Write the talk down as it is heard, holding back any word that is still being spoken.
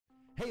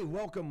Hey,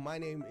 welcome. My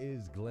name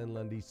is Glenn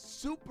Lundy.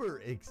 Super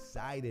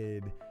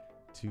excited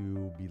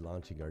to be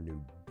launching our new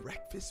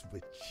Breakfast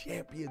with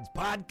Champions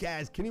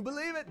podcast. Can you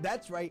believe it?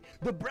 That's right.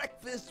 The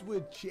Breakfast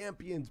with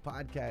Champions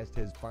podcast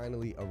has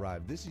finally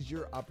arrived. This is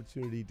your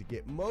opportunity to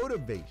get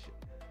motivation,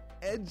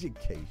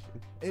 education,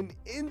 and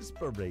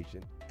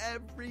inspiration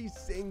every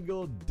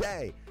single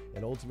day.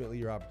 And ultimately,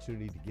 your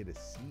opportunity to get a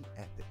seat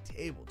at the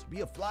table, to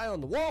be a fly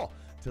on the wall,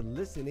 to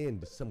listen in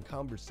to some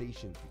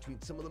conversations between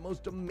some of the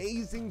most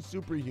amazing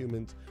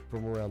superhumans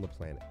from around the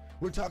planet.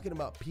 We're talking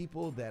about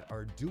people that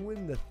are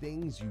doing the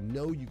things you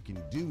know you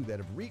can do, that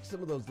have reached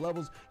some of those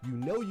levels you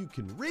know you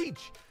can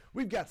reach.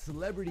 We've got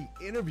celebrity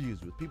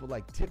interviews with people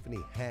like Tiffany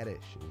Haddish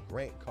and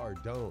Grant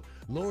Cardone,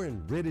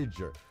 Lauren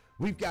Rittiger.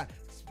 We've got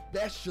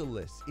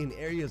specialists in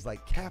areas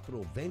like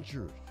capital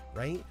ventures,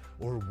 right?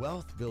 Or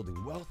wealth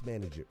building, wealth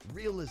management,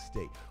 real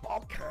estate,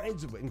 all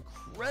kinds of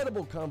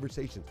incredible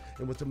conversations.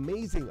 And what's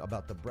amazing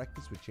about the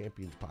Breakfast with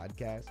Champions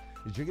podcast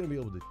is you're going to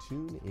be able to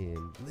tune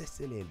in,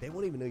 listen in. They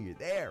won't even know you're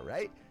there,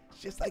 right? It's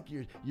just like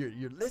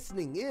you're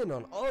listening in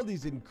on all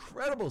these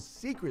incredible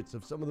secrets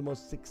of some of the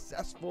most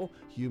successful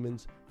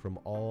humans from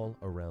all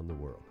around the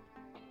world.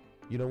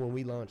 You know, when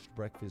we launched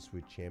Breakfast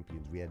with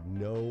Champions, we had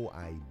no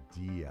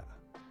idea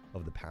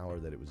of the power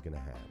that it was going to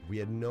have. We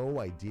had no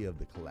idea of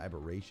the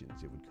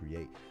collaborations it would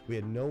create. We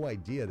had no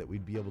idea that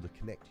we'd be able to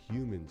connect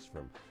humans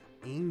from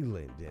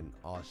England and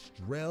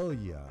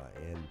Australia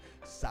and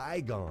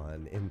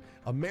Saigon and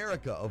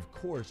America, of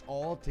course,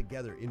 all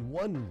together in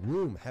one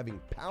room,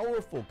 having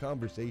powerful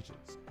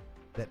conversations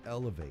that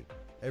elevate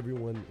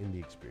everyone in the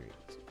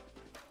experience.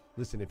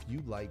 Listen, if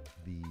you like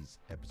these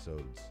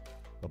episodes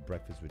of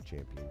Breakfast with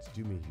Champions,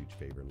 do me a huge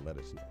favor and let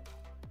us know.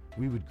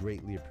 We would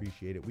greatly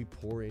appreciate it. We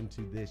pour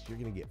into this. You're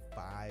going to get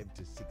 5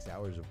 to 6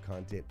 hours of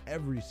content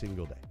every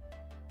single day,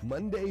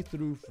 Monday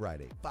through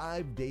Friday,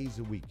 5 days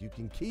a week. You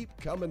can keep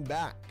coming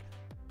back.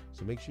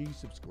 So make sure you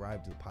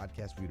subscribe to the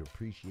podcast. We'd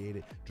appreciate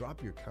it.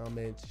 Drop your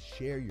comments,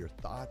 share your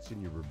thoughts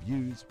and your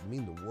reviews. It would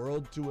mean the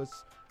world to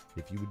us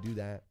if you would do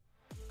that.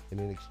 And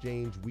in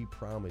exchange, we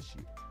promise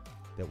you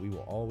that we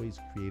will always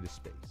create a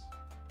space,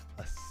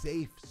 a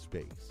safe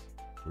space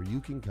where you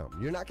can come.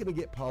 You're not going to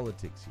get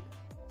politics here.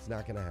 It's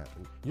not going to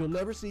happen. You'll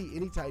never see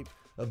any type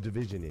of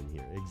division in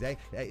here.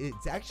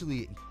 It's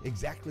actually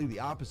exactly the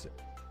opposite.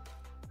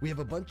 We have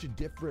a bunch of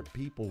different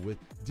people with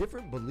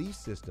different belief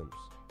systems,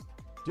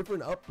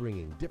 different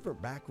upbringing, different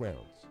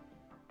backgrounds.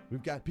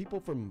 We've got people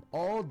from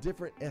all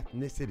different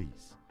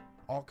ethnicities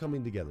all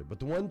coming together. But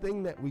the one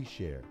thing that we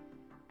share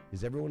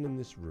is everyone in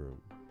this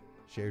room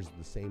shares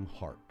the same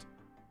heart.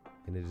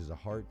 And it is a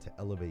heart to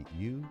elevate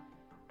you,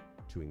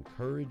 to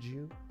encourage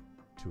you,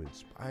 to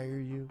inspire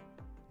you,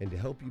 and to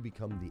help you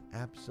become the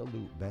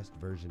absolute best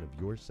version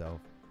of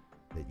yourself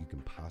that you can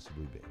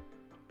possibly be.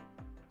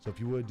 So if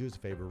you would, do us a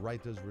favor,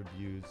 write those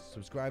reviews,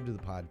 subscribe to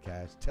the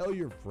podcast, tell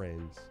your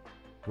friends.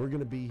 We're going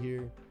to be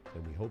here,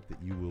 and we hope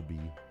that you will be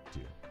too.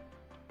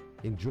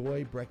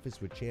 Enjoy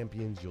Breakfast with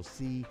Champions. You'll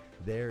see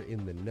there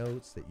in the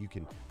notes that you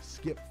can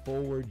skip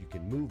forward, you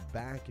can move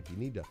back. If you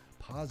need to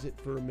pause it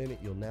for a minute,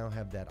 you'll now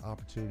have that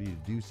opportunity to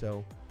do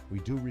so. We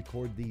do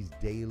record these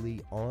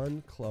daily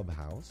on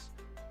Clubhouse.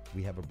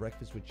 We have a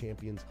Breakfast with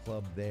Champions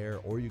club there,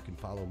 or you can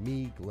follow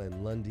me,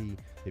 Glenn Lundy,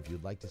 if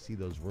you'd like to see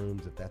those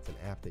rooms. If that's an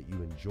app that you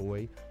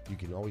enjoy, you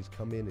can always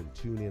come in and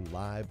tune in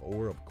live,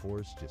 or of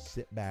course, just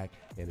sit back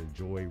and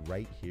enjoy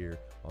right here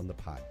on the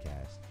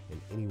podcast and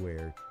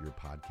anywhere your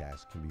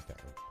podcast can be found.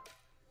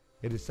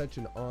 It is such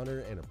an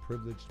honor and a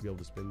privilege to be able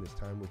to spend this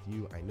time with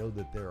you. I know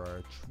that there are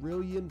a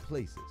trillion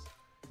places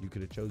you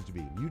could have chose to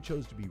be. You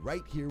chose to be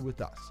right here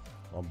with us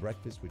on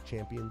Breakfast with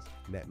Champions,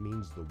 and that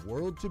means the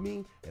world to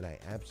me, and I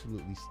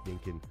absolutely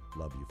stinking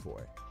love you for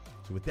it.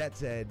 So with that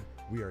said,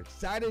 we are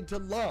excited to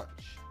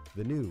launch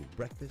the new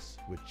Breakfast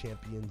with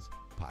Champions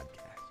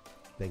podcast.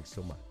 Thanks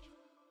so much.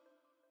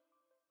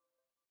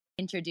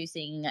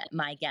 Introducing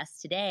my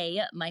guest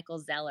today, Michael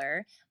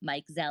Zeller.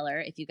 Mike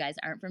Zeller, if you guys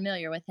aren't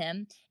familiar with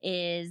him,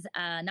 is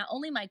not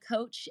only my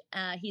coach,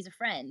 he's a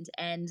friend.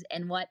 And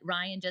what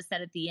Ryan just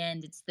said at the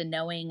end, it's the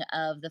knowing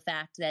of the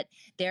fact that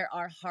there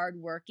are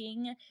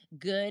hardworking,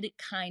 good,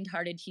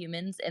 kind-hearted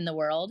humans in the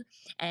world.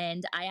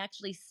 And I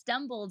actually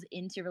stumbled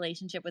into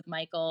relationship with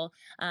Michael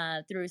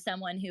through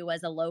someone who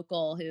was a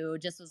local who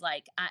just was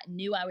like, I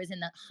knew I was in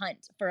the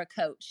hunt for a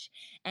coach.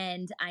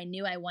 And I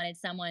knew I wanted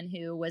someone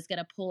who was going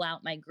to pull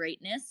out my greatness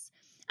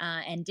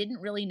and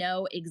didn't really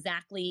know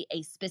exactly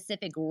a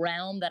specific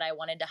realm that I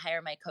wanted to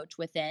hire my coach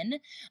within.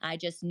 I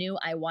just knew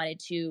I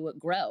wanted to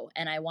grow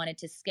and I wanted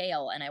to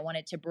scale and I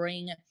wanted to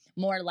bring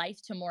more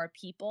life to more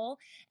people,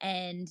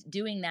 and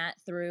doing that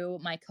through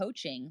my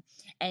coaching.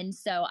 And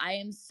so I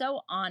am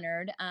so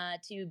honored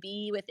to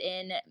be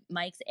within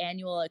Mike's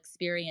annual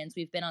experience.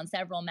 We've been on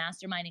several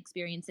mastermind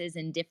experiences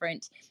in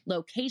different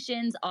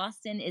locations.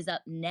 Austin is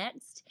up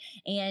next,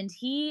 and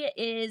he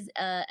is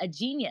a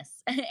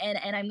genius.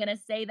 And I'm going to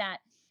say that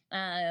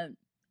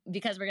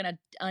because we're going to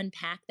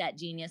unpack that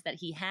genius that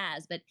he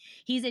has. But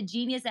he's a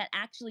genius at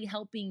actually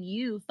helping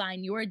you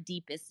find your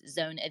deepest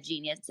zone of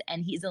genius.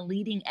 And he's a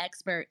leading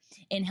expert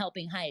in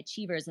helping high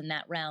achievers in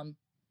that realm.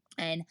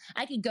 And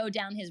I could go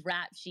down his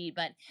rap sheet,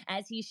 but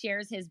as he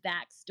shares his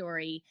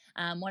backstory,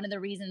 one of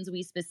the reasons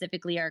we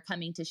specifically are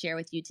coming to share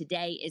with you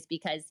today is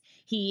because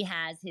he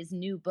has his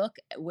new book,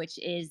 which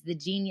is The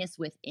Genius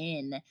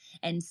Within.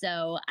 And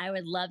so I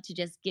would love to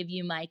just give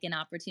you, Mike, an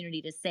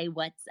opportunity to say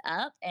what's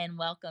up and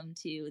welcome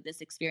to this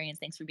experience.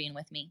 Thanks for being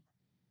with me.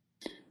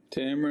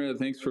 Tamara,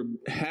 thanks for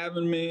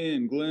having me,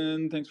 and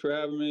Glenn, thanks for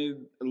having me.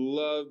 I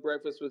love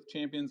Breakfast with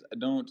Champions. I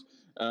don't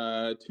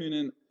tune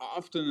in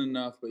often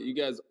enough, but you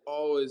guys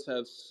always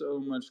have so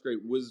much great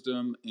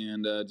wisdom,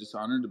 and just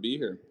honored to be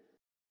here.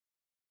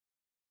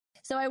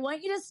 So I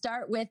want you to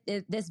start with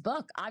this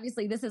book.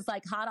 Obviously, this is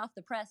like hot off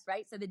the press,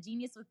 right? So The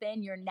Genius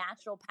Within, your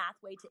natural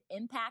pathway to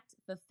impact,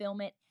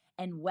 fulfillment,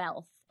 and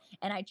wealth.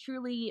 And I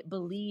truly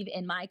believe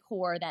in my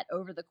core that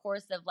over the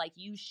course of like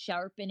you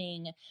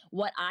sharpening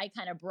what I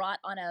kind of brought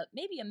on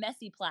maybe a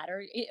messy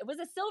platter, it was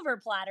a silver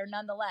platter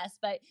nonetheless,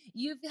 but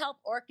you've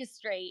helped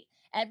orchestrate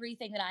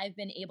everything that I've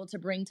been able to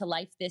bring to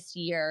life this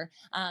year,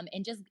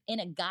 and just in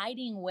a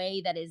guiding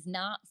way that is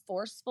not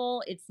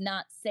forceful. It's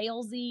not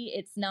salesy.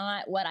 It's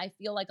not what I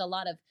feel like a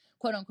lot of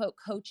quote unquote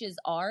coaches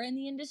are in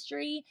the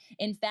industry.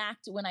 In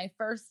fact, when I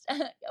first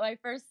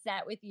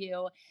sat with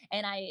you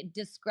and I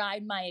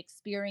described my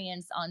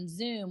experience on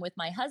Zoom with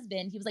my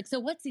husband, he was like, "So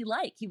what's he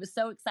like?" He was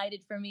so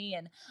excited for me,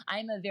 and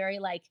I'm a very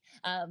like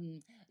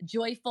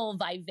joyful,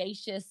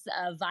 vivacious,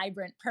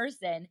 vibrant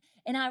person,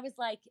 and I was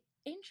like,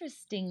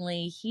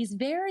 interestingly, he's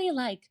very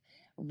like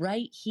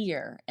right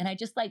here. And I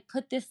just like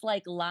put this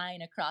like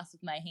line across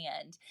with my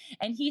hand,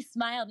 and he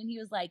smiled and he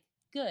was like,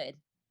 "Good.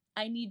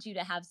 I need you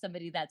to have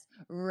somebody that's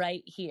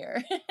right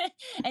here."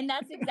 And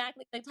that's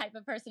exactly the type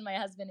of person my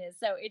husband is.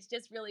 So it's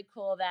just really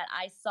cool that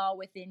I saw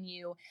within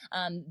you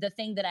the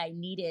thing that I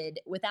needed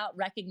without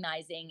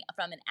recognizing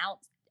from an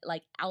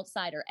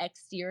outside or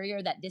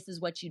exterior that this is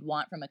what you'd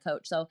want from a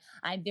coach. So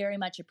I very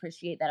much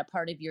appreciate that a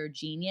part of your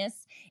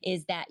genius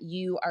is that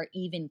you are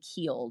even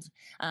keeled,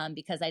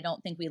 because I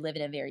don't think we live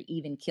in a very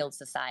even keeled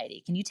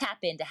society. Can you tap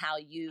into how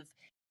you've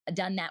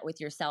done that with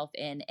yourself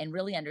and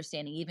really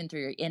understanding even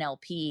through your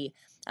NLP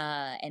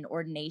and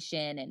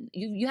ordination, and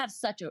you have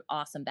such an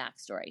awesome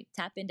backstory.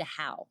 Tap into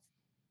how.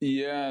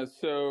 Yeah,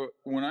 so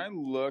when I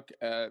look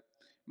at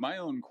my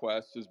own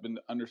quest has been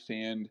to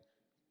understand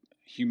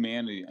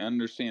humanity,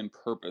 understand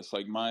purpose.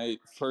 Like one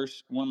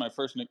of my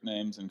first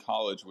nicknames in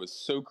college was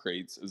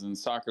Socrates, as in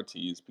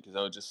Socrates, because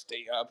I would just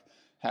stay up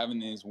having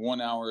these 1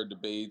 hour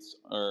debates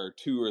or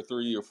 2 or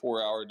 3 or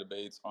 4 hour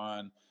debates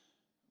on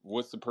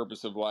what's the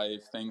purpose of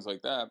life, things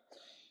like that.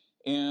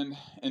 And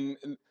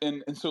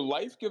so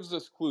life gives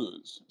us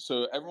clues.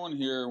 So everyone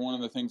here, one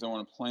of the things I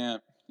want to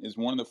plant is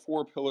one of the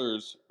 4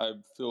 pillars I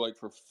feel like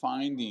for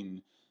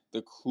finding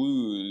the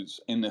clues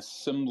and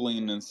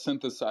assembling and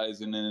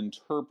synthesizing and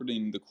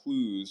interpreting the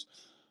clues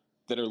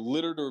that are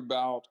littered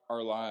about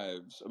our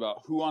lives,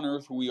 about who on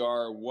earth we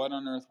are, what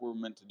on earth we're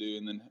meant to do,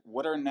 and then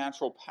what our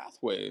natural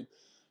pathway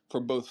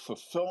for both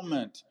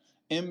fulfillment,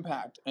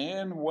 impact,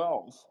 and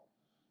wealth.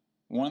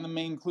 One of the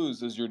main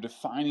clues is your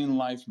defining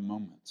life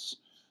moments.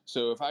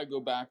 So if I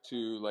go back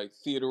to like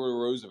Theodore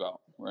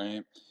Roosevelt,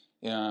 right?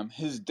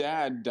 His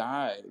dad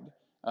died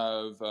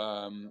of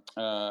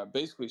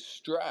basically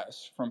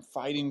stress from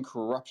fighting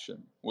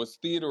corruption. What's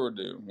Theodore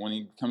do when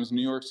he becomes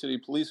New York City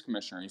Police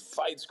Commissioner? He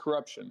fights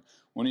corruption.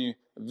 When he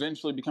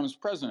eventually becomes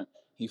president,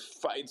 he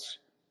fights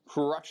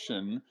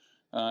corruption.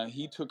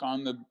 He took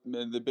on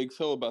the big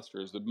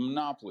filibusters, the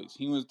monopolies.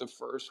 He was the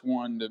first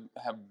one to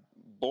have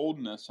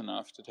boldness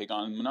enough to take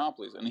on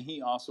monopolies. And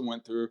he also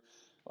went through,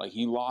 like,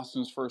 he lost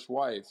his first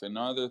wife and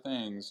other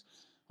things.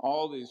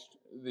 All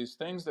these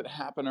things that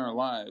happen in our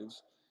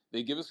lives,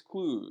 they give us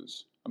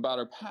clues about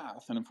our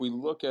path. And if we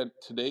look at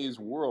today's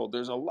world,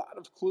 there's a lot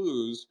of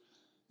clues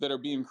that are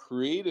being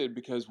created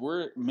because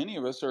many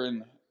of us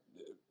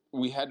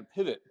we had to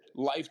pivot,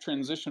 life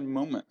transition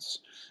moments.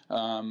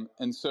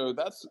 And so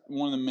that's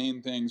one of the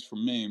main things for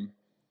me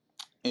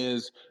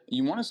is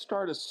you want to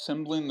start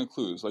assembling the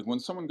clues. Like when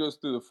someone goes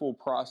through the full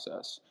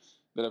process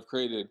that I've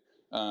created,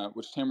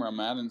 which Tamara, I'm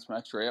adding some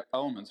extra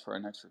elements for our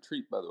next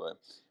retreat, by the way.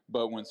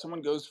 But when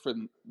someone goes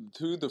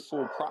through the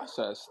full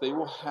process, they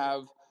will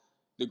have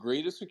the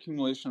greatest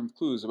accumulation of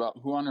clues about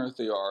who on earth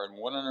they are and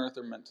what on earth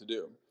they're meant to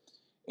do.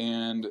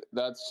 And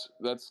that's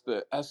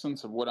the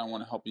essence of what I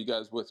want to help you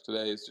guys with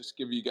today, is just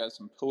give you guys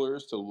some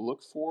pillars to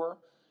look for,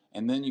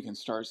 and then you can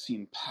start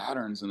seeing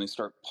patterns and they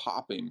start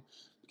popping.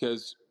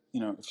 Because,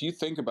 if you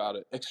think about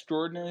it,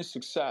 extraordinary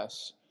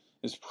success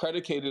is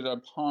predicated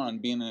upon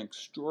being in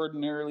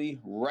extraordinarily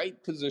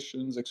right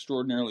positions,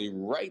 extraordinarily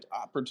right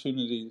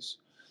opportunities,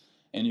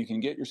 and you can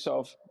get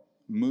yourself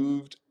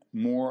moved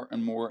more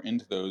and more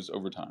into those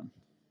over time.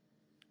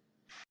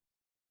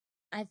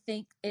 I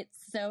think it's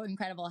so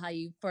incredible how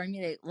you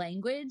formulate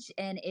language,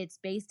 and it's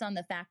based on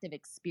the fact of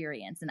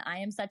experience. And I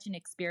am such an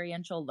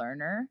experiential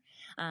learner.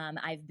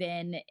 I've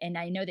been, and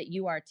I know that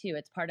you are too.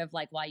 It's part of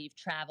like why you've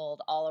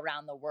traveled all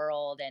around the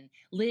world and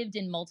lived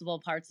in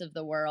multiple parts of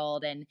the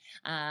world. And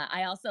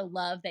I also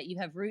love that you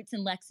have roots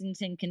in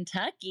Lexington,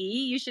 Kentucky.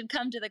 You should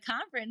come to the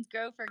conference,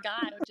 Grow for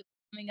God, which is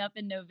coming up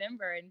in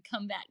November, and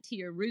come back to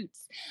your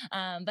roots.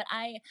 But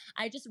I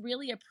just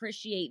really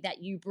appreciate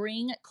that you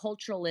bring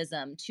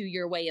culturalism to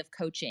your way of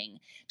coaching.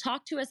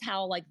 Talk to us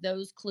how like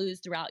those clues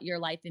throughout your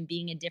life and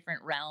being in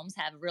different realms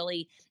have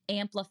really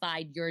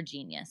amplified your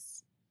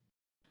genius.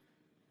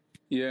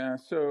 Yeah,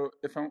 so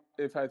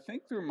if I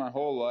think through my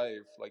whole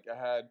life, like I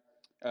had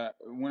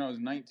when I was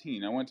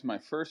 19, I went to my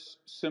first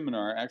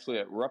seminar actually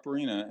at Rupp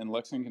Arena in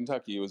Lexington,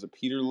 Kentucky. It was a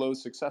Peter Lowe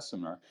Success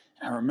Seminar.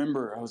 And I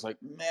remember I was like,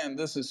 man,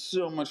 this is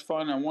so much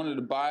fun. I wanted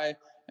to buy,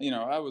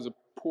 I was a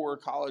poor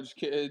college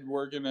kid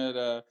working at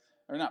or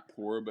not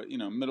poor, but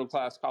middle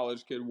class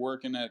college kid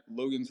working at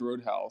Logan's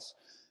Roadhouse.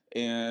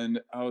 And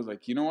I was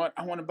like, you know what?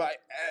 I want to buy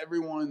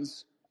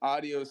everyone's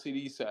audio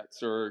CD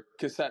sets or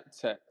cassette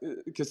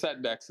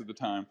decks at the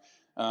time.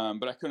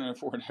 But I couldn't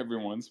afford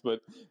everyone's.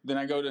 But then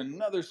I go to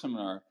another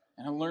seminar,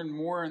 and I learned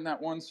more in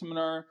that one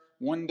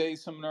day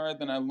seminar,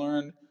 than I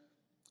learned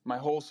my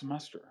whole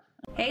semester.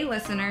 Hey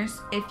listeners,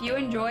 if you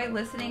enjoy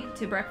listening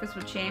to Breakfast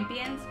with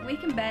Champions, we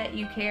can bet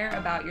you care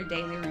about your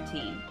daily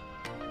routine.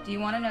 Do you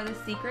want to know the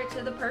secret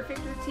to the perfect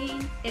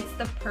routine? It's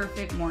the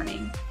perfect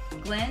morning.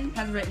 Glenn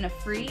has written a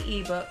free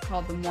ebook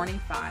called The Morning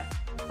 5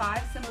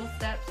 Simple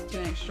Steps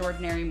to an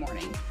Extraordinary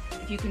Morning.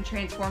 If you can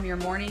transform your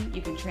morning,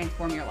 you can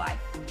transform your life.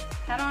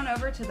 Head on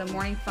over to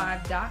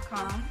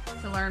themorning5.com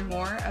to learn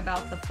more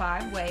about the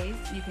 5 ways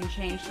you can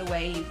change the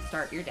way you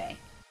start your day.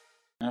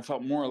 And I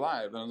felt more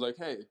alive. And I was like,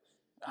 hey,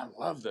 I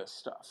love this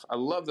stuff. I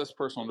love this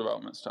personal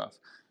development stuff.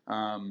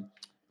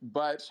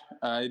 But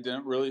I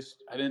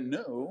didn't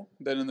know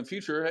that in the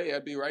future, hey,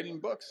 I'd be writing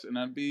books and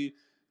I'd be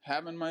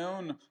having my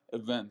own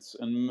events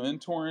and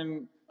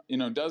mentoring,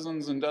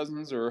 dozens and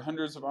dozens or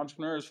hundreds of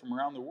entrepreneurs from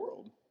around the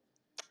world.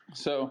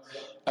 So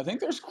I think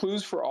there's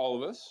clues for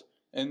all of us.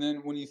 And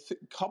then when you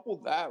couple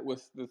that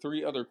with the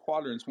 3 other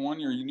quadrants, one,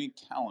 your unique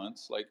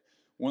talents. Like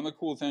one of the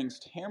cool things,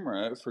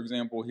 Tamara, for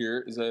example,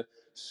 here is a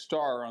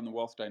star on the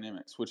Wealth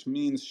Dynamics, which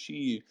means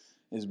she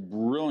is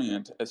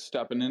brilliant at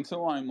stepping into the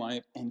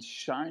limelight and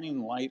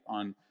shining light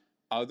on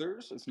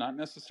others. It's not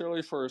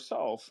necessarily for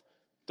herself,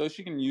 though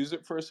she can use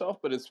it for herself,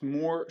 but it's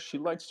more, she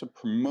likes to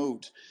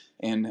promote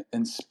and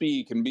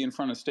speak and be in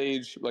front of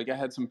stage. Like I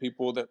had some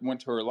people that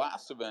went to her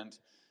last event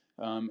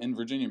in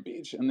Virginia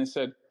Beach, and they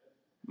said,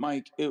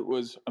 Mike, it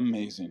was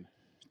amazing.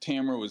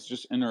 Tamara was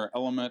just in her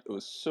element. It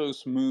was so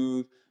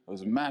smooth. It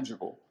was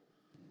magical.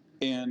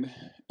 And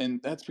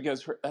that's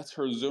because that's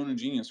her zone of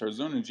genius. Her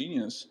zone of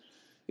genius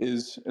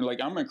is like,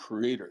 I'm a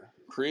creator.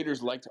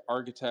 Creators like to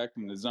architect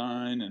and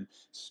design and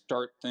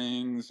start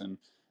things. And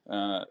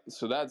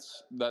so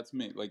that's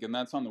me. Like, and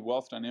that's on the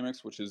Wealth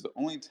Dynamics, which is the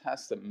only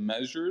test that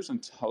measures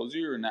and tells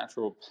you your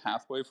natural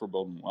pathway for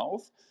building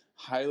wealth.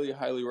 Highly,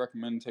 highly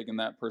recommend taking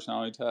that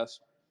personality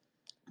test.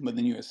 But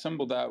then you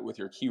assemble that with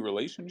your key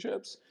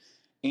relationships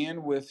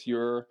and with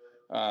your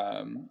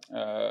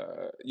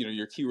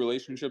your key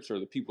relationships are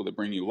the people that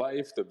bring you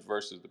life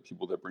versus the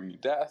people that bring you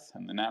death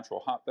and the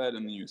natural hotbed.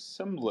 And then you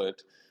assemble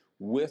it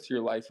with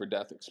your life or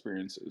death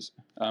experiences.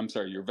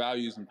 Your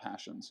values and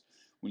passions.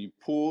 When you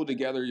pull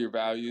together your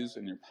values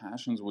and your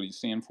passions, what do you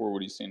stand for? What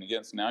do you stand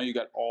against? Now you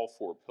got all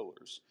 4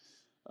 pillars.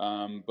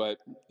 But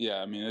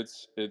yeah, I mean,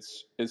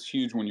 it's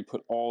huge when you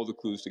put all the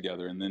clues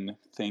together and then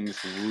things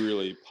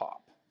really pop.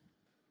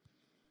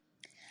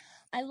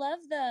 I love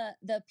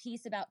the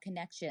piece about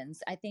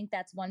connections. I think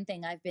that's one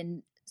thing I've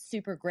been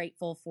super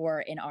grateful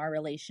for in our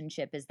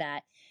relationship is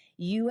that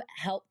you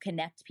help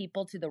connect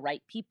people to the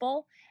right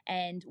people.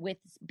 And with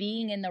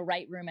being in the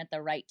right room at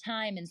the right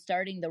time and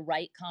starting the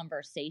right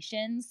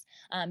conversations,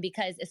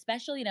 because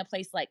especially in a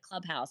place like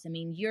Clubhouse, I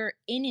mean, you're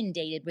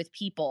inundated with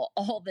people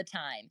all the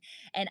time.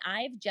 And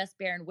I've just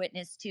borne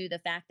witness to the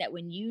fact that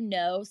when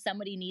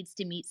somebody needs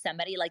to meet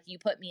somebody, like you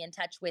put me in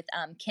touch with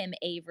Kim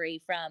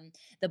Avery from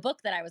the book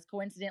that I was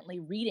coincidentally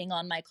reading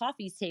on my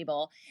coffee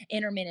table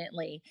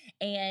intermittently.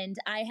 And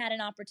I had an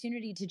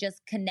opportunity to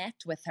just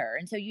connect with her.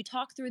 And so you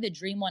talk through the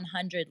Dream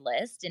 100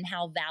 list and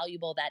how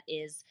valuable that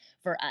is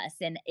for us.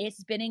 And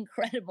it's been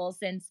incredible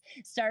since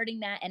starting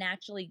that and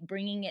actually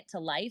bringing it to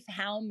life,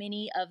 how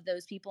many of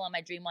those people on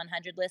my Dream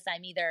 100 list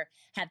I'm either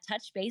have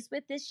touched base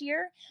with this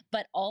year,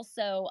 but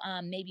also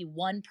maybe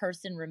one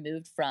person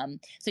removed from.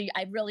 So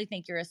I really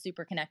think you're a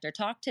super connector.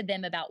 Talk to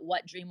them about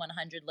what Dream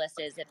 100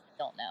 list is if you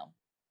don't know.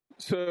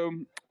 So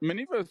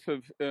many of us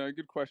have,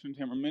 good question,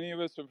 Tamara. Many of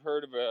us have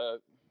heard of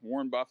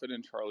Warren Buffett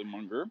and Charlie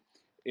Munger,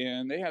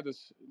 and they had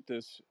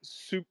this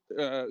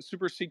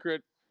super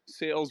secret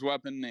sales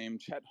weapon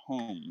named Chet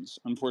Holmes.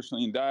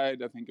 Unfortunately, he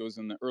died. I think it was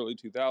in the early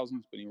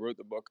 2000s, but he wrote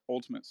the book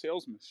Ultimate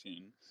Sales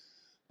Machine.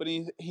 But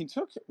he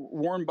took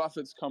Warren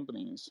Buffett's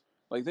companies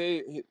Like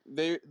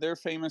they're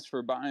famous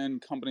for buying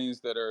companies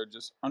that are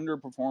just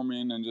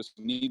underperforming and just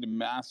need a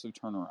massive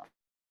turnaround.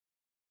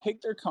 Take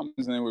their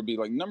companies and they would be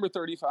like number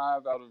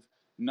 35 out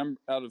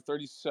of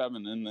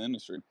 37 in the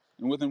industry.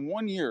 And within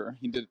 1 year,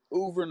 he did it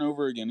over and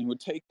over again. He would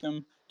take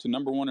them to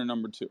number 1 or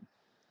number 2.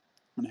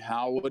 And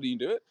how would he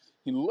do it?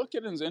 He'd look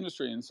at his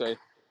industry and say,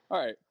 all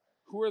right,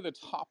 who are the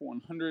top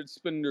 100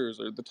 spenders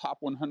or the top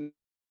 100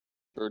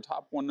 or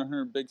top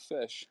 100 big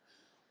fish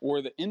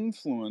or the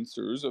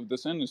influencers of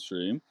this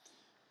industry?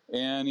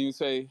 And he would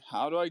say,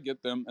 how do I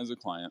get them as a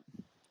client?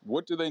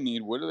 What do they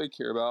need? What do they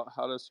care about?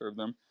 How to serve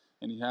them?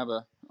 And you have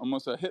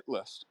almost a hit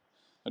list,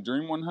 a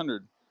Dream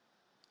 100.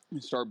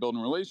 You start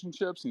building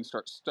relationships and you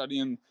start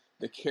studying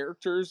the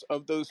characters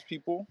of those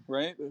people,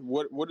 right?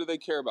 What do they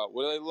care about?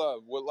 What do they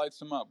love? What lights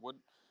them up?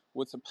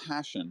 What's a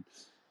passion?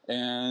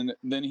 And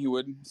then he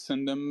would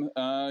send them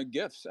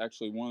gifts.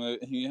 Actually,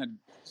 he had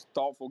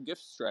thoughtful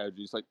gift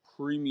strategies, like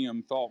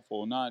premium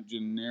thoughtful, not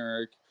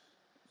generic.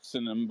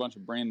 Send them a bunch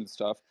of branded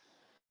stuff.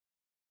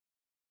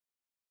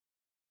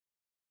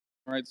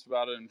 Writes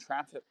about it in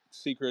Traffic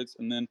Secrets,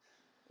 and then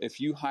if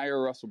you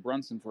hire Russell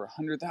Brunson for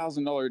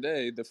 $100,000 a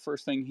day, the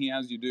first thing he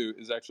has you do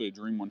is actually a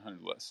Dream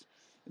 100 list.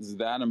 It's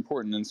that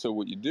important. And so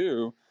what you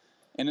do,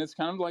 and it's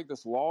kind of like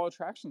this law of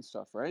attraction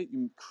stuff, right?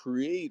 You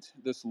create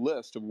this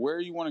list of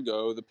where you want to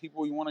go, the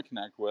people you want to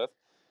connect with,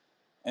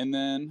 and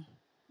then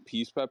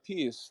piece by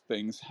piece,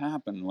 things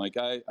happen. Like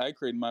I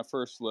created my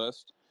first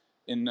list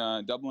in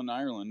Dublin,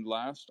 Ireland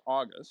last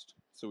August.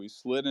 So we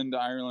slid into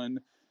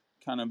Ireland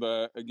kind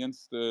of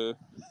against the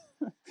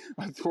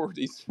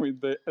authorities.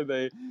 They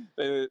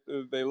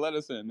let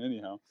us in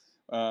anyhow,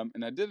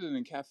 and I did it in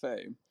a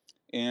cafe,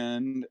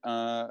 and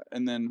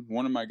then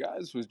one of my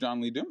guys was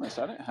John Lee Dumas.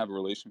 I didn't have a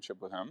relationship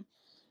with him,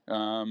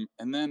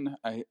 and then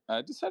I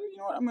decided, you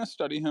know what, I'm going to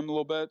study him a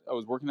little bit. I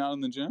was working out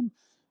in the gym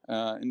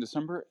in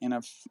December,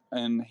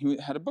 and he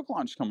had a book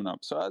launch coming up,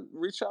 so I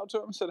reached out to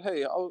him and said,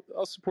 hey, I'll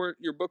support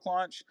your book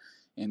launch.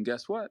 And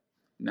guess what?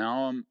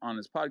 Now I'm on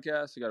his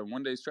podcast. I got a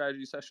 1-day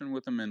strategy session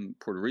with him in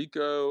Puerto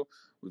Rico.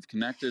 We've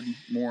connected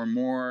more and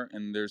more,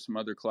 and there's some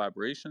other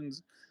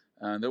collaborations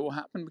that will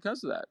happen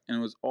because of that. And it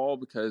was all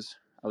because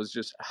I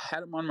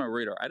had him on my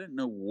radar. I didn't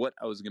know what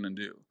I was going to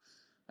do.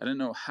 I didn't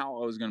know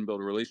how I was going to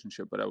build a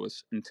relationship, but I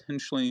was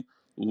intentionally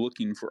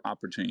looking for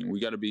opportunity. We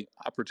got to be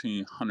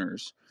opportunity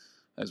hunters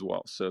as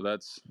well. So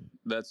that's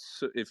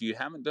if you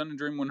haven't done a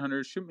Dream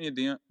 100, shoot me a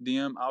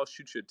DM. I'll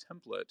shoot you a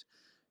template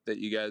that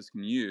you guys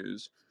can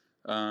use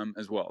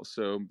as well.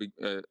 So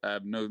I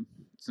have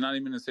it's not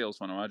even a sales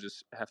funnel. I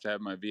just have to have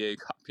my VA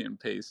copy and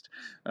paste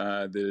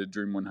the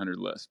Dream 100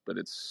 list, but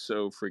it's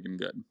so freaking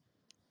good.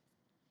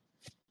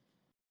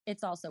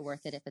 It's also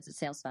worth it if it's a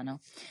sales funnel.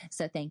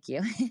 So thank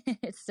you.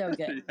 It's so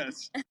good.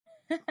 Yes.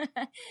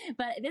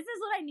 But this is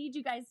what I need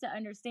you guys to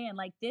understand.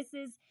 Like, this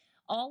is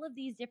all of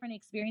these different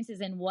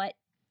experiences, and what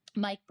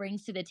Mike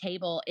brings to the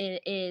table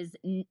is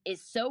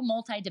so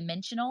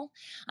multidimensional.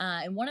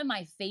 And one of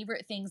my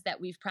favorite things that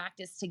we've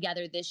practiced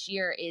together this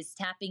year is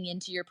tapping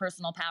into your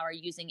personal power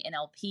using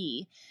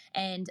NLP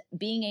and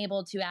being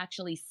able to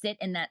actually sit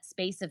in that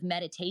space of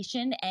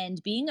meditation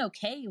and being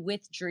okay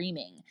with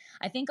dreaming.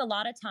 I think a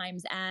lot of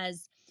times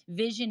as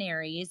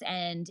visionaries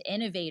and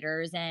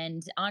innovators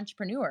and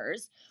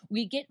entrepreneurs,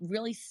 we get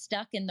really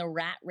stuck in the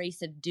rat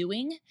race of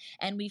doing,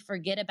 and we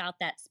forget about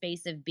that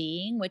space of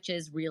being, which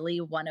is really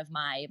one of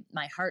my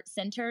heart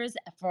centers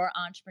for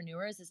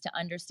entrepreneurs, is to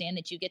understand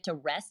that you get to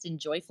rest and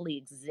joyfully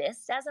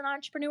exist as an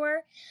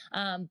entrepreneur.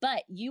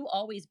 But you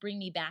always bring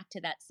me back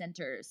to that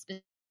center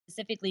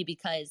specifically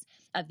because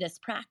of this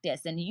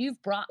practice. And you've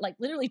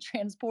literally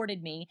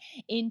transported me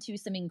into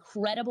some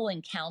incredible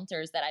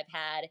encounters that I've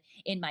had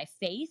in my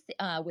faith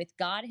with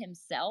God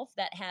himself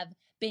that have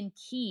been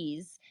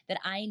keys that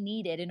I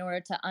needed in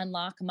order to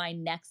unlock my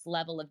next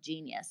level of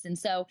genius. And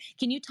so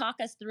can you talk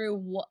us through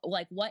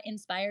what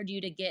inspired you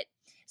to get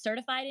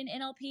certified in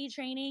NLP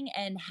training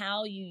and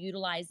how you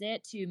utilize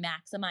it to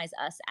maximize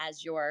us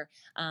as your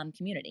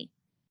community?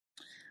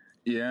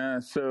 Yeah,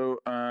 so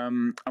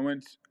I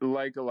went,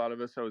 like a lot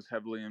of us, I was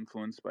heavily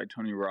influenced by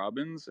Tony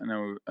Robbins, and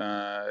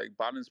I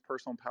bought his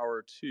Personal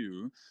Power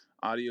 2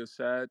 audio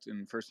set,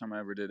 and first time I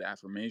ever did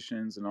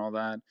affirmations and all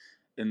that,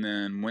 and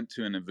then went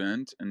to an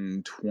event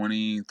in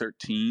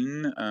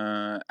 2013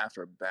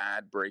 after a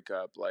bad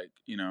breakup. Like,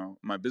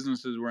 my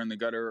businesses were in the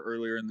gutter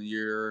earlier in the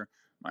year,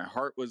 my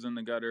heart was in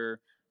the gutter,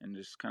 and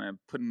just kind of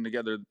putting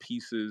together the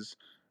pieces,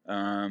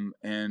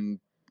 and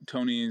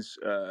Tony's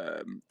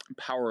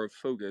power of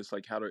focus,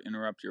 like how to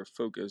interrupt your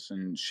focus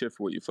and shift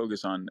what you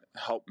focus on,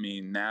 helped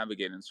me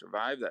navigate and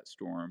survive that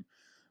storm.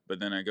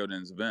 But then I go to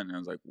this event and I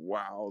was like,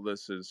 wow,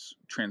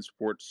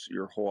 transports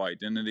your whole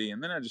identity.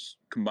 And then I just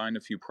combined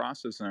a few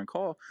processes and I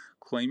call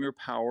Claim Your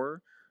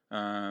Power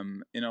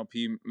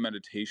NLP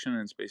meditation.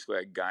 And it's basically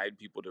I guide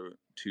people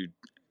to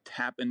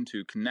tap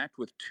into, connect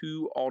with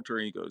two alter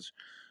egos.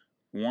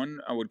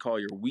 One I would call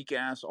your weak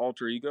ass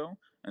alter ego,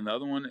 and the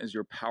other one is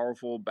your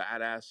powerful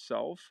badass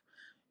self.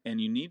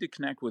 And you need to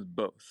connect with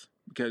both,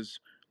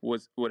 because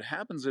what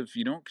happens if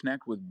you don't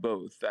connect with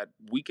both, that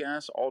weak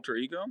ass alter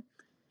ego,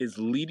 is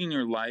leading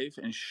your life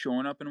and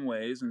showing up in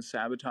ways and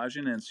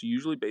sabotaging, and it's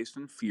usually based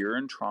in fear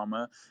and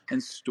trauma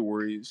and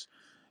stories.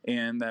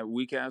 And that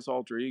weak ass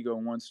alter ego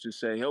wants to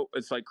say, oh,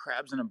 it's like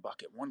crabs in a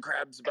bucket. One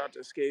crab's about to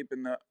escape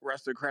and the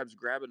rest of the crabs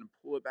grab it and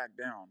pull it back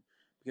down,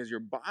 because your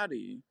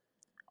body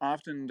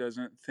often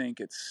doesn't think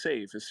it's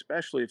safe,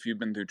 especially if you've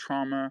been through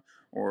trauma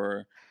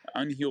or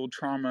unhealed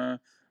trauma,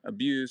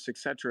 abuse,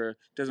 etc.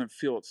 Doesn't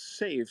feel it's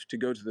safe to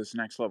go to this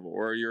next level,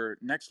 or your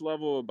next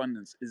level of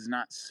abundance is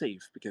not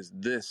safe, because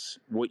this,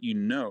 what you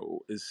know,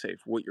 is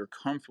safe, what you're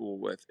comfortable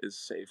with is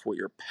safe, what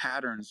your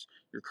patterns,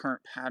 your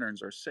current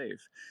patterns are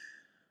safe.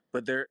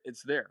 But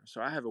it's there.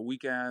 So I have a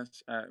weak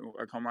ass, I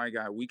call my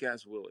guy weak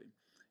ass Willie,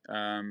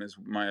 is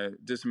my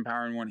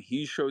disempowering one.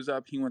 He shows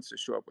up, he wants to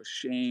show up with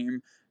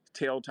shame,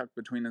 tail tucked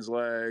between his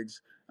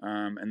legs.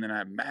 And then I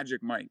have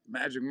Magic Mike.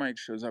 Magic Mike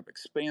shows up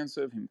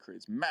expansive. He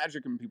creates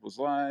magic in people's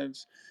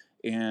lives.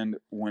 And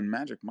when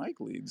Magic Mike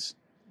leads,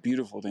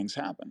 beautiful things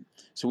happen.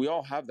 So we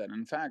all have that.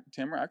 In fact,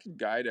 Tamara, I could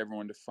guide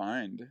everyone to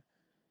find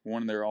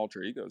one of their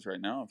alter egos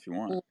right now if you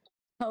want. We'll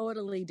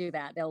totally do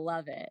that. They'll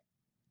love it.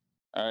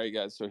 All right,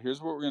 guys. So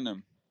here's what we're going to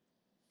do.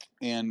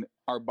 And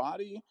our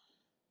body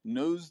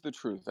knows the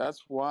truth.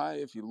 That's why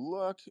if you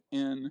look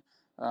in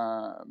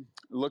FBI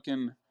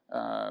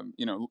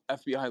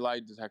lie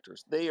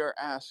detectors, they are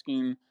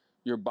asking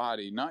your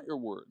body, not your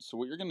words. So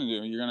what you're going to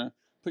do, you're going to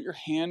put your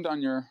hand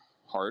on your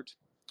heart,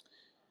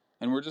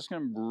 and we're just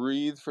going to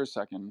breathe for a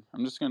second.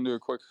 I'm just going to do a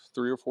quick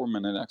 3 or 4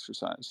 minute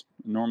exercise.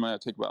 Normally I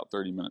take about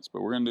 30 minutes,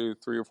 but we're going to do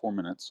 3 or 4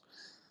 minutes.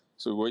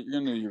 So what you're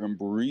going to do, you're going to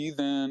breathe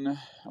in,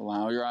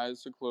 allow your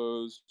eyes to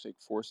close, take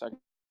 4 seconds.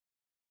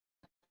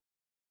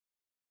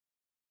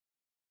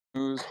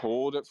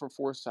 Hold it for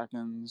 4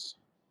 seconds,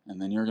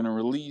 and then you're going to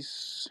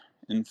release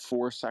in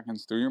 4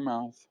 seconds through your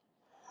mouth.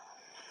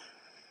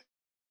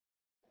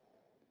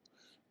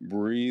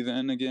 Breathe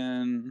in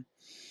again,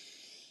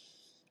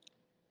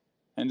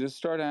 and just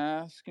start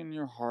asking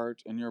your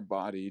heart and your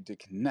body to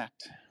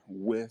connect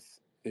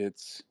with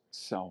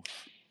itself.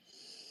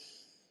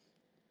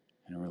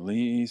 And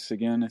release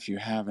again if you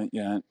haven't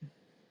yet.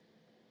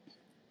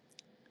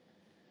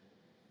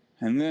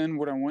 And then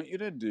what I want you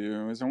to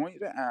do is I want you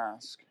to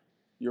ask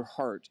your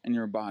heart and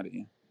your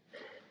body,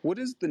 what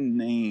is the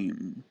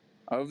name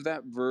of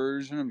that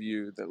version of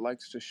you that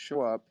likes to show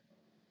up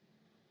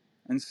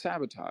and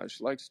sabotage,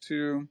 likes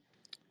to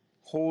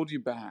hold you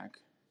back,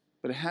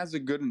 but it has a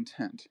good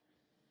intent?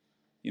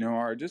 You know,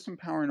 our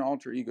disempowering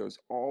alter egos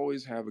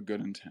always have a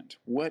good intent.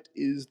 What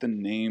is the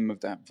name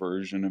of that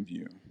version of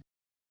you?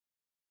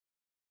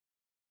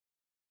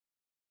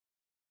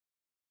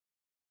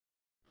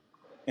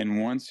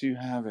 And once you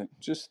have it,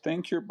 just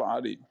thank your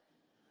body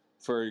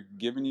for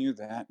giving you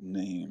that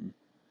name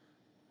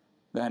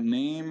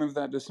of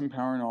that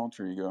disempowering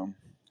alter ego.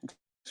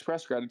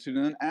 Express gratitude,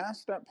 and then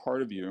ask that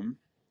part of you,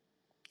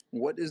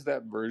 what is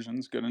that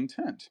version's good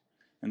intent?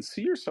 And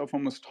see yourself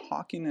almost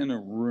talking in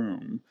a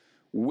room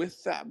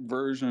with that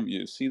version of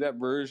you. See that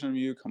version of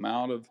you come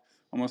out of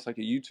almost like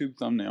a YouTube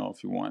thumbnail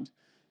if you want.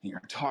 And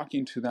you're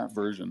talking to that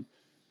version.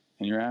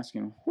 And you're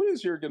asking, what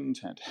is your good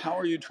intent? How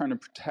are you trying to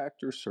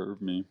protect or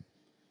serve me?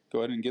 Go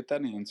ahead and get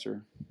that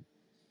answer.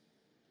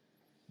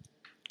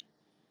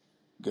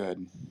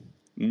 Good.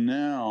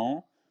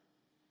 Now,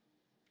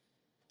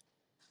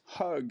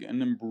 hug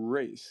and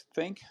embrace.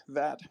 Thank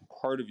that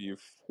part of you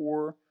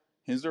for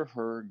his or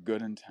her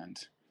good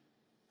intent.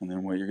 And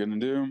then what you're going to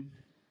do,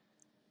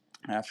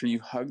 after you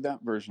hug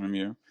that version of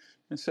you,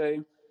 and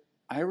say,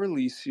 I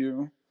release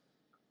you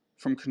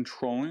from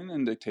controlling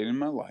and dictating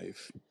my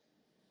life.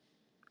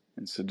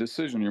 It's a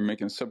decision. You're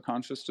making a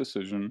subconscious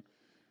decision,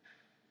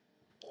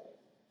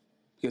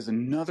 because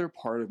another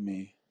part of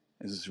me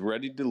is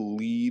ready to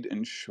lead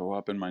and show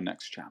up in my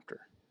next chapter.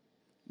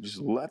 Just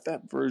let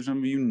that version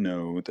of you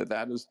know that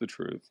that is the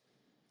truth.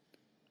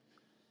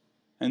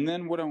 And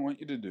then what I want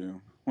you to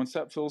do, once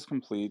that feels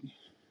complete,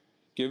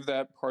 give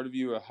that part of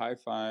you a high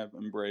five,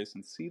 embrace,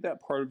 and see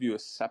that part of you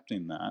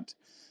accepting that.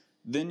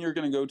 Then you're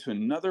going to go to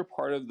another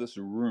part of this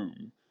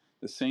room,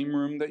 the same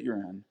room that you're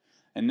in.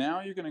 And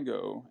now you're going to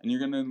go and you're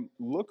going to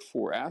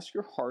ask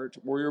your heart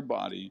or your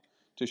body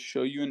to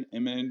show you an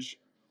image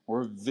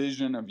or a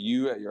vision of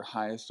you at your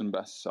highest and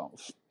best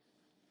self.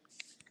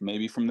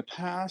 Maybe from the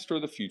past or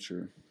the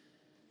future.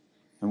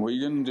 And what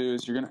you're going to do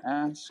is you're going to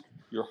ask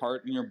your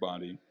heart and your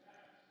body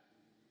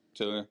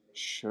to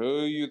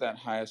show you that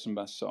highest and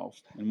best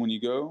self. And when you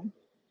go,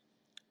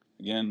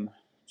 again,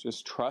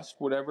 just trust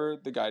whatever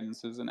the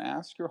guidance is and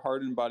ask your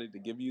heart and body to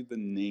give you the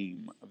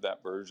name of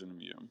that version of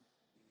you.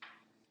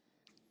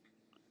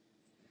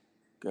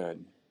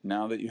 Good.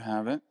 Now that you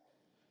have it,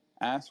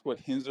 ask what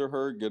his or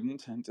her good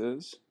intent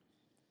is.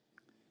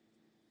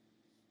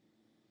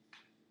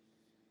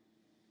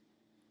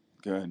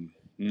 Good.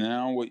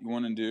 Now what you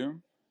want to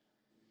do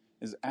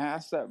is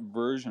ask that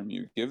version of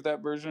you. Give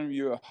that version of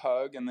you a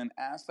hug, and then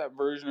ask that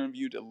version of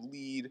you to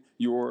lead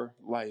your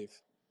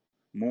life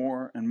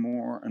more and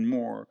more and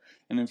more.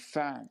 And in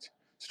fact,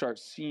 start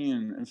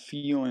seeing and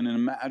feeling and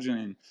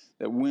imagining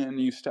that when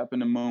you step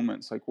into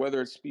moments, like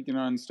whether it's speaking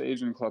on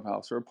stage in a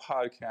clubhouse or a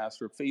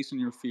podcast or facing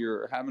your fear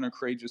or having a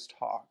courageous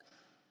talk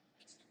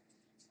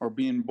or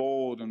being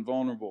bold and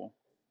vulnerable,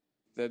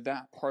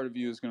 that part of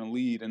you is going to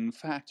lead. And in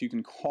fact, you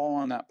can call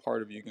on that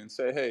part of you. You can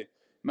say, hey,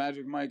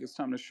 Magic Mike, it's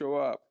time to show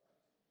up.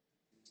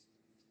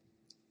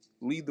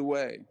 Lead the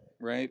way,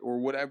 right? Or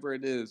whatever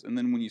it is. And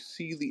then when you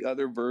see the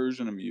other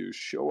version of you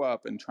show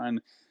up and try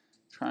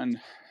and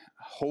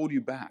hold you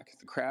back,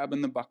 the crab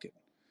in the bucket.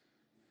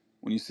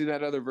 When you see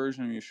that other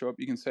version of you show up,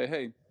 you can say,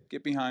 hey,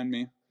 get behind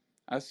me.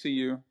 I see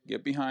you.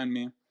 Get behind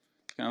me.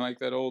 Kind of like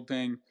that old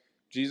thing,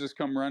 Jesus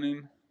come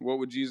running. What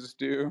would Jesus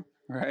do,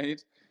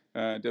 right?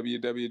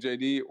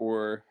 WWJD,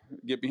 or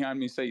get behind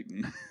me,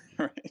 Satan,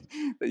 right?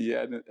 That you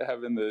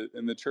have in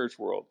the church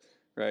world,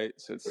 right?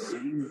 So it's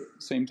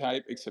same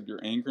type, except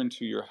you're anchoring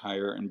to your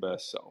higher and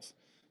best self.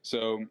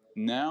 So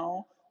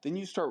now, then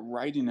you start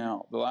writing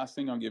out. The last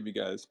thing I'll give you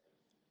guys,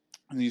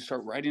 and you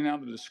start writing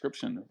out a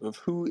description of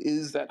who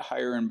is that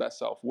higher and best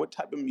self. What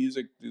type of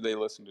music do they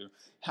listen to?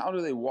 How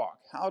do they walk?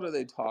 How do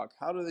they talk?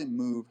 How do they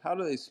move? How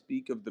do they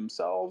speak of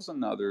themselves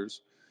and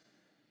others?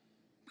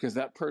 Because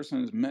that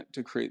person is meant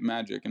to create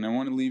magic. And I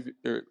want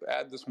to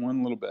add this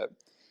one little bit.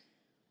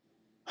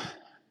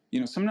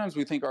 Sometimes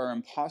we think our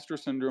imposter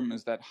syndrome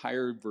is that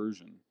higher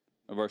version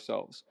of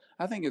ourselves.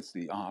 I think it's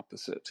the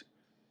opposite.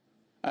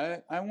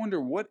 I wonder,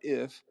 what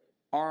if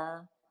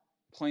our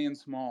playing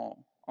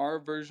small, our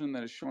version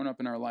that is showing up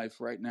in our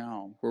life right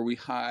now, where we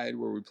hide,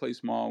 where we play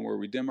small, where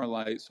we dim our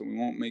light so we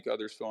won't make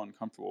others feel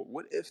uncomfortable,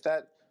 what if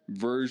that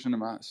version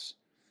of us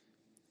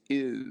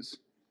is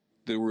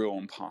the real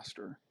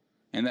imposter?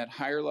 And that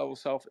higher level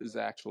self is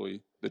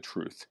actually the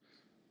truth.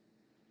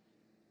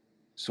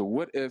 So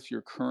what if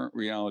your current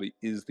reality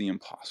is the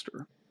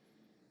imposter?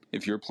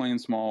 If you're playing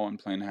small and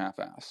playing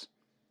half-ass.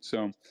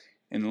 So,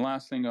 and the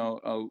last thing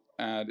I'll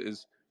add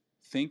is,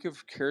 think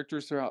of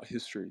characters throughout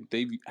history.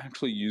 They've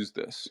actually used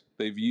this.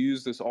 They've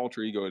used this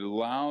alter ego. It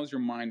allows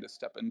your mind to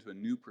step into a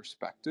new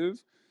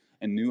perspective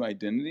and new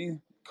identity.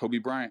 Kobe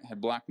Bryant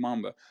had Black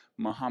Mamba.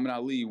 Muhammad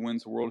Ali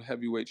wins the World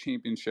Heavyweight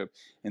Championship.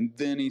 And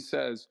then he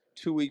says,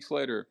 2 weeks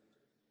later,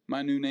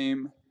 my new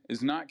name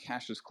is not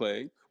Cassius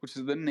Clay, which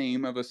is the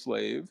name of a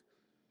slave.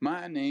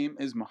 My name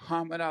is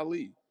Muhammad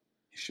Ali.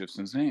 He shifts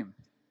his name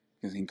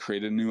because he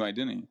created a new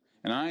identity.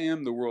 And I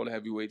am the World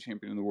Heavyweight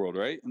Champion of the world,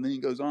 right? And then he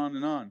goes on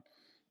and on.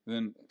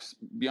 Then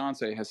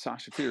Beyonce has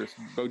Sasha Fierce.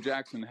 Bo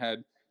Jackson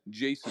had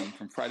Jason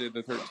from Friday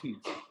the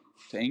 13th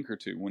to anchor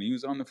to. When he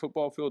was on the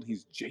football field,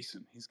 he's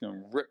Jason. He's going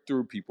to rip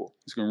through people.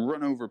 He's going to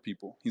run over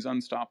people. He's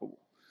unstoppable.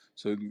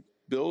 So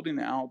building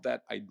out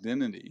that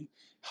identity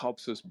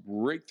helps us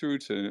break through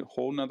to a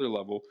whole nother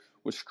level,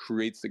 which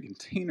creates the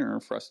container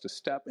for us to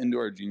step into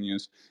our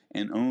genius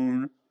and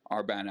own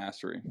our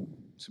badassery.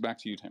 So back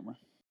to you, Tamara.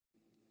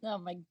 Oh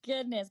my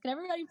goodness. Can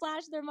everybody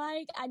flash their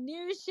mic? I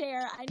knew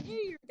Cher. I knew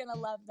you were going to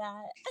love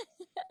that.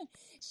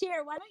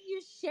 Cher, why don't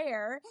you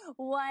share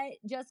what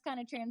just kind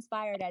of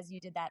transpired as you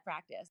did that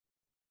practice?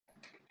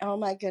 Oh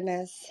my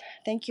goodness.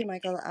 Thank you,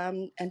 Michael,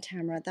 and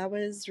Tamara. That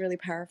was really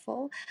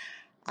powerful.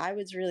 I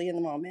was really in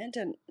the moment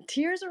and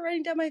tears are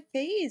running down my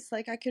face.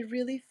 Like I could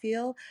really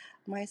feel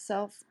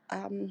myself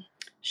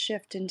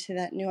shift into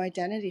that new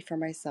identity for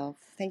myself.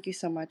 Thank you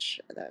so much.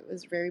 That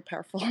was very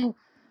powerful.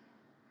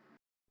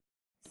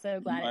 So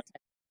glad it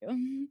touched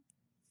you.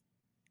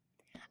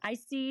 I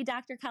see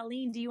Dr.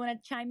 Colleen. Do you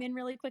want to chime in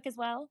really quick as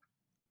well?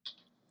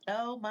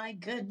 Oh my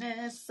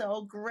goodness.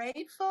 So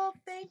grateful.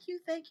 Thank you.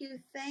 Thank you.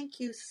 Thank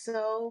you.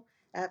 So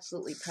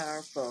absolutely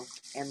powerful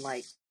and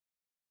like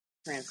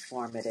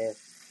transformative.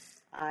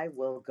 I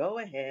will go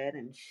ahead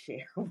and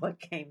share what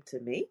came to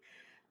me.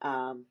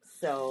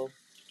 So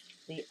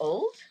the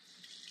old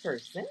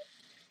person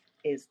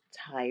is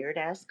tired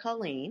as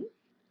Colleen,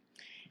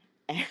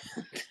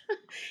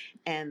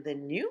 and the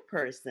new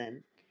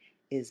person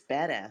is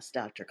badass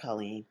Dr.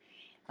 Colleen.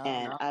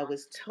 And I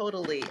was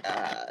totally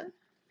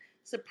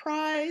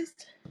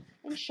surprised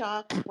and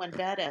shocked when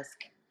badass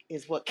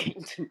is what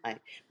came to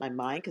my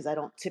mind, because I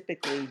don't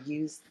typically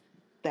use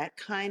that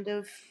kind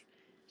of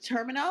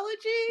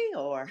terminology,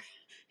 or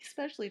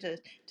especially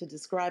to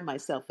describe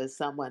myself as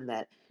someone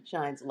that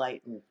shines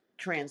light and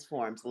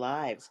transforms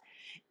lives.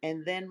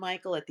 And then,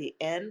 Michael, at the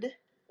end,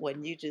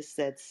 when you just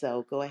said,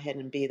 so go ahead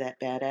and be that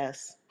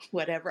badass,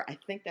 whatever, I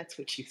think that's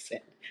what you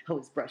said. I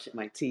was brushing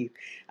my teeth.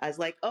 I was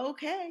like,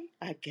 okay,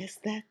 I guess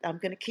that I'm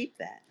going to keep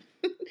that.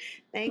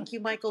 Thank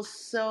you, Michael,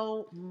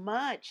 so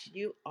much.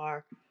 You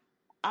are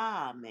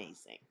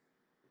amazing.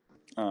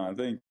 Thank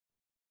you.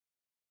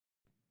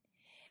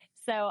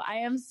 So I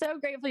am so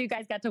grateful you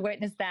guys got to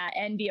witness that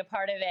and be a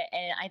part of it.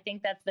 And I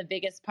think that's the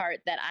biggest part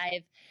that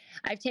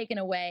I've taken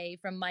away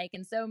from Mike,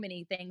 and so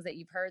many things that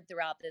you've heard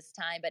throughout this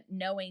time. But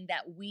knowing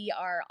that we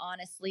are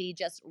honestly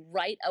just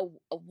right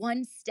a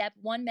one step,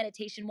 one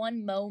meditation,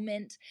 one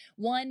moment,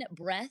 one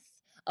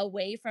breath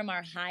away from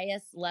our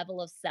highest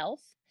level of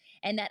self.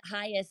 and that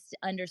highest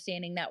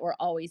understanding that we're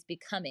always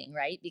becoming,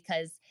 right?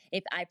 Because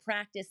if I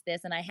practice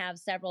this, and I have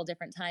several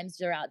different times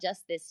throughout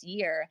just this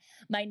year,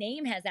 my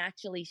name has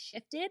actually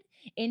shifted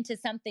into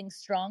something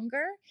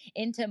stronger,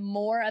 into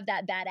more of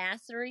that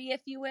badassery,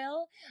 if you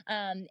will.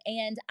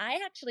 And I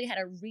actually had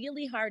a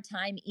really hard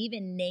time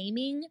even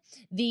naming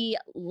the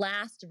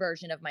last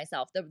version of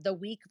myself, the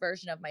weak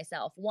version of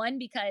myself. One,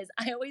 because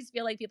I always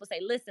feel like people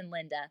say, listen,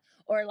 Linda,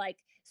 or like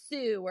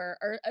Sue, or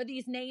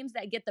these names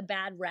that get the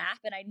bad rap.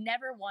 And I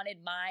never wanted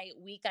my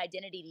weak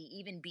identity to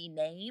even be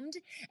named.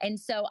 And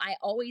so I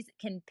always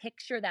can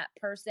picture that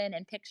person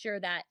and picture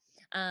that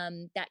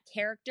that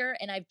character,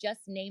 and I've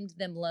just named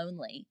them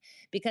Lonely,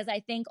 because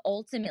I think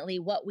ultimately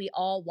what we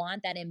all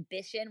want, that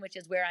ambition, which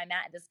is where I'm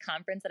at this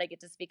conference that I get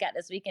to speak at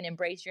this week, and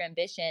Embrace Your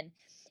Ambition.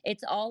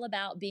 It's all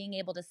about being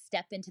able to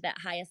step into that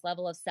highest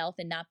level of self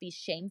and not be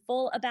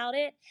shameful about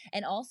it.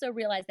 And also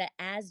realize that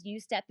as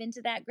you step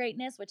into that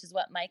greatness, which is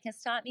what Mike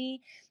has taught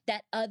me,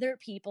 that other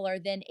people are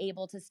then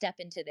able to step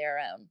into their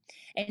own.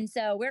 And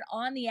so we're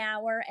on the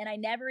hour, and I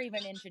never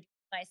even introduced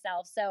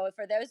myself. So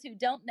for those who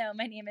don't know,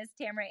 my name is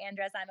Tamara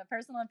Andress. I'm a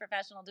personal and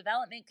professional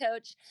development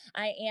coach.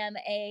 I am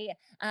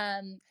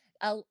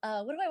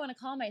what do I want to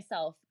call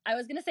myself? I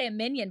was going to say a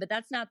minion, but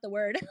that's not the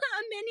word. A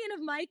minion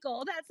of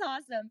Michael. That's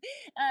awesome.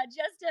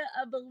 Just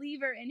a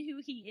believer in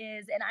who he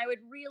is. And I would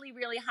really,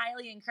 really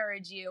highly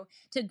encourage you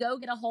to go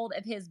get a hold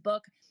of his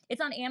book.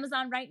 It's on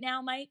Amazon right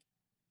now, Mike.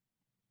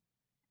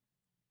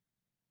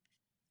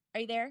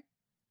 Are you there?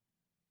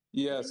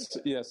 Yes,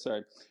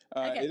 sorry.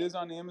 Okay. It is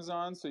on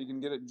Amazon, so you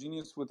can get it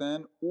Genius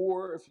Within,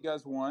 or if you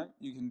guys want,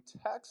 you can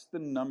text the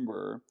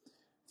number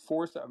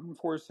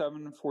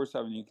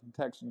 474747. You can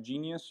text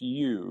Genius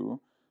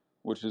U,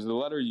 which is the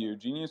letter U,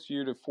 Genius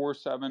U, to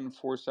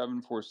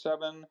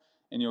 474747,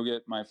 and you'll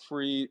get my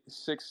free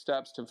 6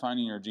 steps to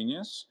finding your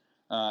genius.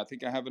 I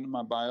think I have it in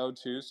my bio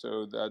too,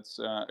 so that's,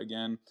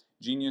 again,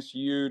 Genius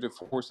U to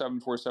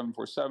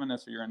 474747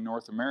 if you're in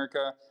North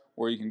America,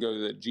 or you can go to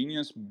the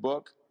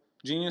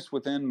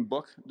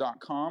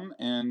geniuswithinbook.com,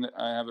 and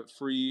I have it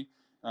free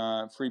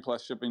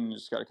plus shipping. You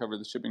just got to cover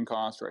the shipping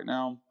cost right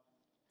now.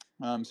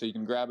 So you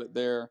can grab it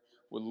there.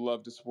 Would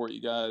love to support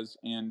you guys,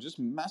 and just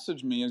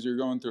message me as you're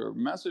going through.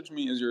 Message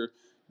me as you're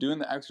doing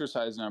the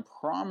exercise, and I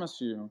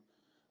promise you,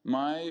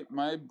 my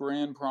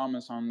brand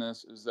promise on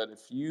this is that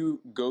if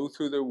you go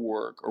through the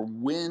work, or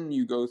when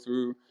you go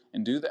through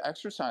and do the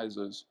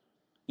exercises,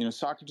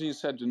 Socrates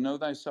said, to know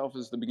thyself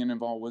is the beginning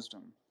of all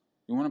wisdom.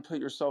 You want to put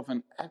yourself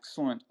in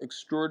excellent,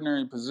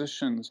 extraordinary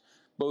positions,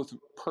 both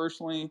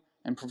personally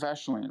and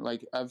professionally.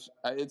 Like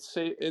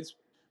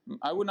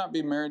I would not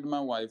be married to my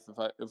wife if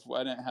I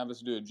didn't have us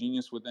do a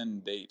Genius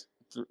Within date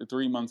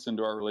 3 months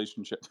into our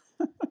relationship.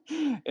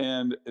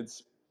 And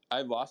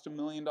I've lost $1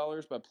 million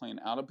by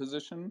playing out of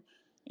position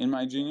in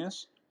my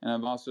genius, and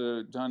I've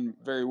also done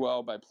very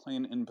well by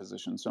playing in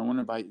position. So I want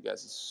to invite you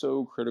guys. It's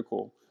so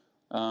critical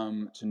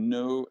to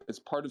know. It's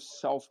part of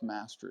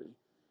self-mastery,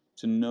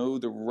 to know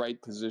the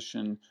right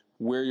position,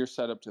 where you're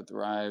set up to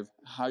thrive,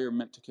 how you're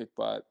meant to kick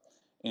butt.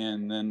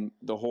 And then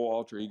the whole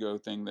alter ego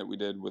thing that we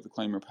did with the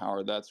Claim Your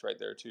Power, that's right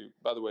there too.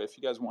 By the way, if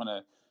you guys want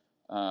a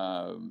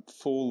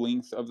full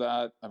length of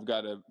that, I've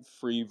got a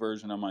free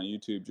version on my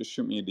YouTube. Just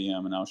shoot me a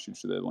DM and I'll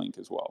shoot you the link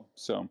as well.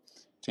 So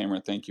Tamara,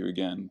 thank you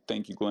again.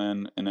 Thank you,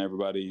 Glenn, and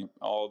everybody,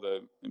 all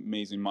the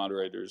amazing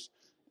moderators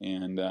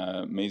and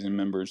amazing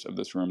members of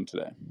this room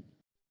today.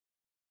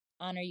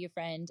 Honor you,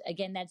 friend.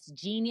 Again, that's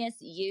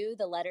Genius U,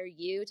 the letter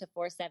U, to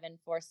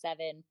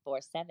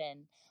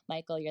 474747.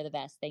 Michael, you're the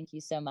best. Thank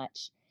you so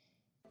much.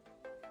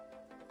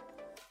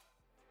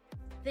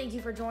 Thank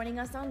you for joining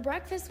us on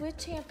Breakfast with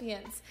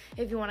Champions.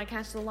 If you want to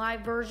catch the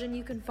live version,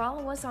 you can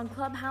follow us on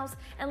Clubhouse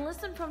and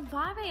listen from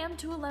 5 a.m.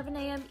 to 11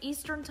 a.m.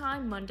 Eastern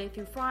Time, Monday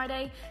through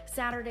Friday,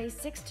 Saturdays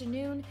 6 to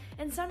noon,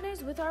 and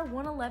Sundays with our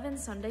 111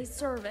 Sunday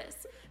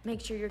service.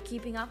 Make sure you're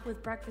keeping up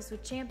with Breakfast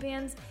with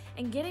Champions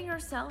and getting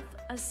yourself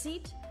a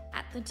seat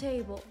at the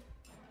table.